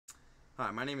Hi,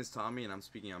 my name is Tommy, and I'm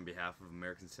speaking on behalf of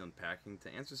American Steel and Packing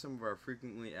to answer some of our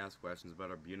frequently asked questions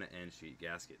about our Buna-N sheet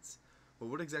gaskets. Well,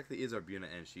 what exactly is our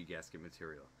Buna-N sheet gasket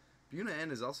material? Buna-N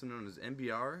is also known as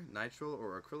NBR, nitrile,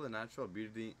 or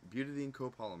acrylonitrile-butadiene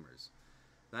copolymers.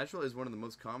 Nitrile is one of the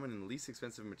most common and least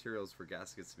expensive materials for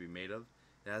gaskets to be made of.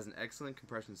 It has an excellent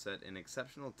compression set and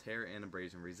exceptional tear and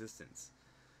abrasion resistance.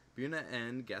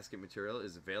 Buna-N gasket material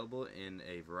is available in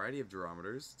a variety of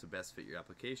durometers to best fit your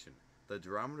application. The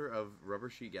durometer of rubber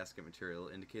sheet gasket material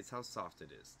indicates how soft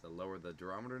it is. The lower the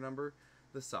durometer number,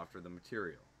 the softer the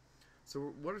material.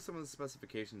 So what are some of the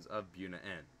specifications of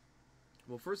Buna-N?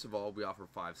 Well, first of all, we offer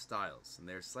 5 styles, and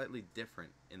they are slightly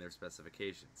different in their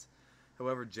specifications.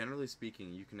 However, generally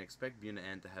speaking, you can expect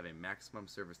Buna-N to have a maximum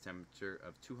surface temperature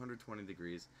of 220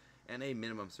 degrees and a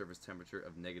minimum surface temperature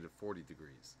of negative 40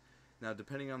 degrees. Now,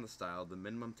 depending on the style, the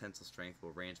minimum tensile strength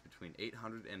will range between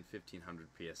 800 and 1500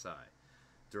 psi.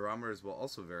 Durometers will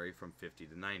also vary from 50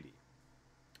 to 90.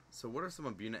 So what are some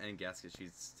of Buna-N gasket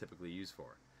sheets typically used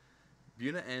for?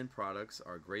 Buna-N products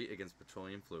are great against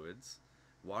petroleum fluids,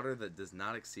 water that does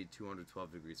not exceed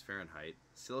 212 degrees Fahrenheit,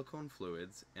 silicone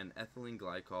fluids, and ethylene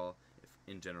glycol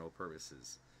in general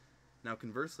purposes. Now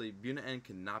conversely, Buna-N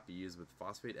cannot be used with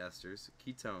phosphate esters,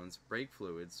 ketones, brake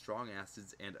fluids, strong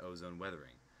acids, and ozone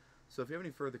weathering. So if you have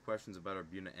any further questions about our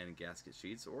Buna-N gasket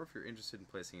sheets, or if you're interested in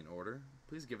placing an order,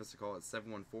 please give us a call at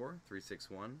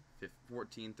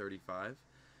 714-361-1435.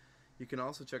 You can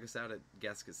also check us out at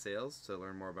Gasket Sales to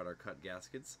learn more about our cut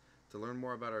gaskets. To learn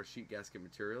more about our sheet gasket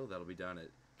material, that'll be done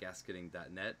at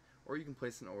gasketing.net, or you can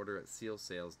place an order at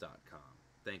sealsales.com.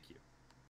 Thank you.